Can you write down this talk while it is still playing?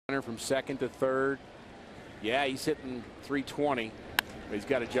From second to third. Yeah, he's hitting 320. But he's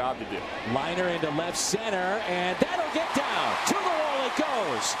got a job to do. Liner into left center, and that'll get down. To the wall it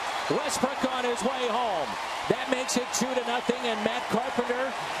goes. Westbrook on his way home. That makes it 2-0, and Matt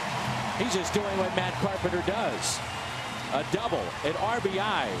Carpenter, he's just doing what Matt Carpenter does. A double at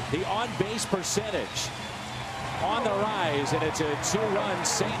RBI. The on-base percentage on the rise, and it's a 2-run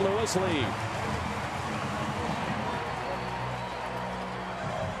St. Louis lead.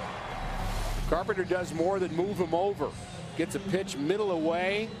 Carpenter does more than move him over. Gets a pitch middle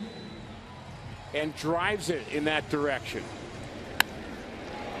away and drives it in that direction.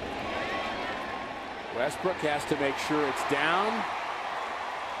 Westbrook has to make sure it's down.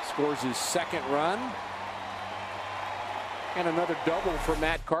 Scores his second run. And another double for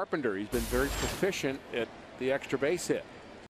Matt Carpenter. He's been very proficient at the extra base hit.